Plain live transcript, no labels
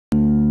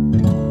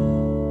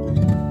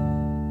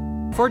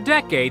For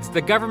decades,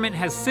 the government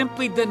has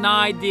simply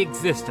denied the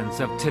existence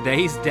of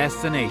today's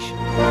destination.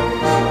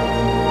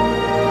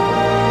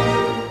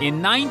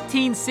 In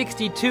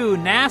 1962,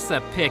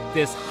 NASA picked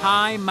this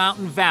high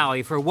mountain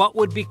valley for what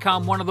would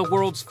become one of the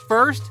world's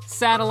first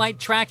satellite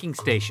tracking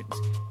stations.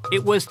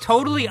 It was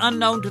totally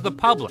unknown to the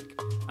public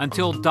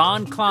until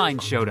Don Klein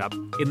showed up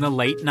in the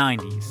late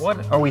 90s.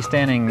 What are we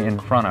standing in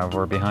front of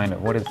or behind it?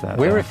 What is that?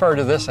 We refer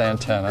to this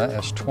antenna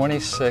as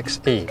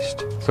 26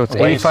 East. So it's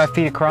 85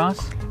 feet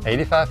across?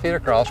 85 feet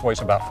across,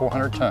 weighs about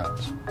 400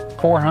 tons.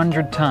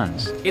 400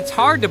 tons. It's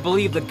hard to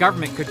believe the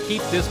government could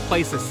keep this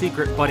place a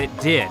secret, but it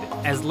did.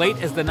 As late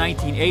as the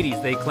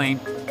 1980s, they claimed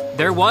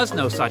there was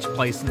no such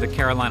place in the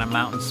Carolina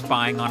Mountains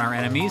spying on our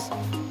enemies.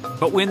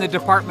 But when the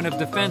Department of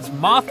Defense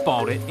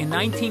mothballed it in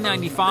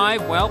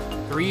 1995, well,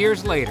 3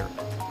 years later,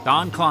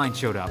 Don Klein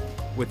showed up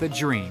with a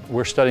dream.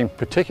 We're studying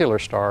particular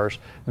stars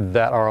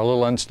that are a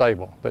little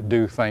unstable, that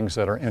do things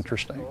that are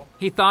interesting.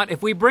 He thought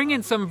if we bring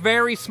in some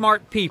very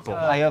smart people...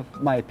 I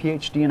have my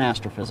PhD in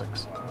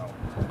astrophysics.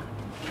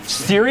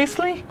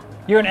 Seriously?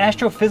 You're an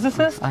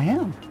astrophysicist? I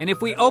am. And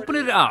if we open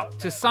it up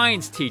to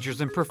science teachers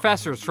and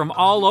professors from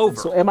all over...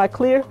 So am I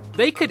clear?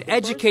 They could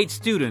educate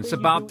students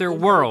about their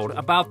world,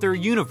 about their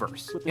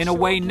universe, in a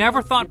way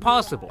never thought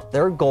possible.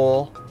 Their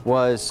goal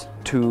was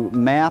to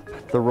map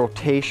the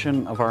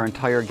rotation of our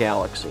entire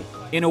galaxy.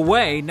 In a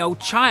way no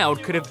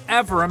child could have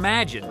ever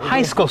imagined.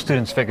 High school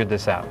students figured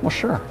this out. Well,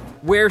 sure.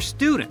 Where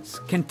students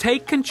can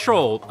take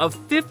control of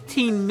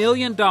 $15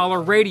 million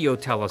radio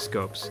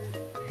telescopes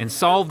and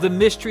solve the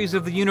mysteries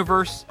of the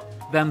universe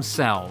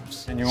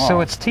themselves.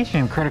 So it's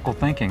teaching critical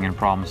thinking and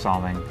problem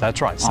solving. That's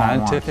right,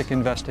 scientific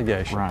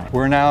investigation. Right.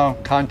 We're now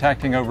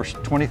contacting over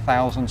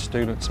 20,000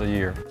 students a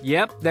year.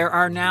 Yep, there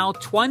are now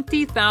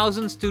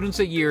 20,000 students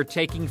a year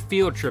taking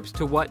field trips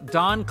to what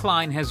Don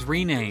Klein has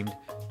renamed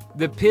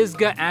the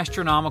Pisgah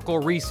Astronomical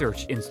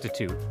Research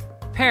Institute.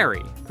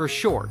 Perry, for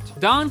short.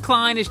 Don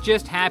Klein is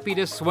just happy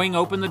to swing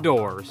open the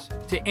doors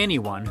to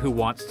anyone who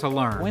wants to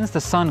learn. When's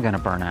the sun gonna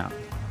burn out?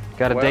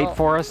 Got a date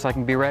for us so I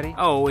can be ready?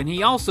 Oh, and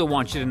he also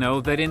wants you to know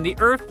that in the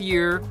Earth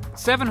year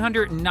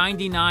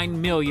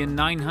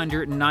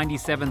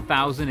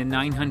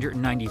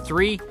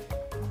 799,997,993,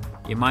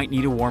 you might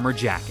need a warmer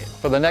jacket.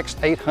 For the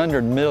next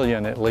 800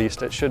 million at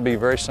least, it should be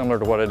very similar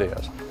to what it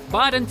is.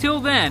 But until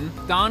then,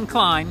 Don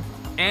Klein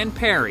and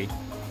Perry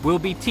will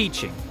be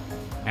teaching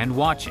and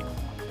watching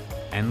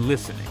and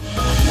listening.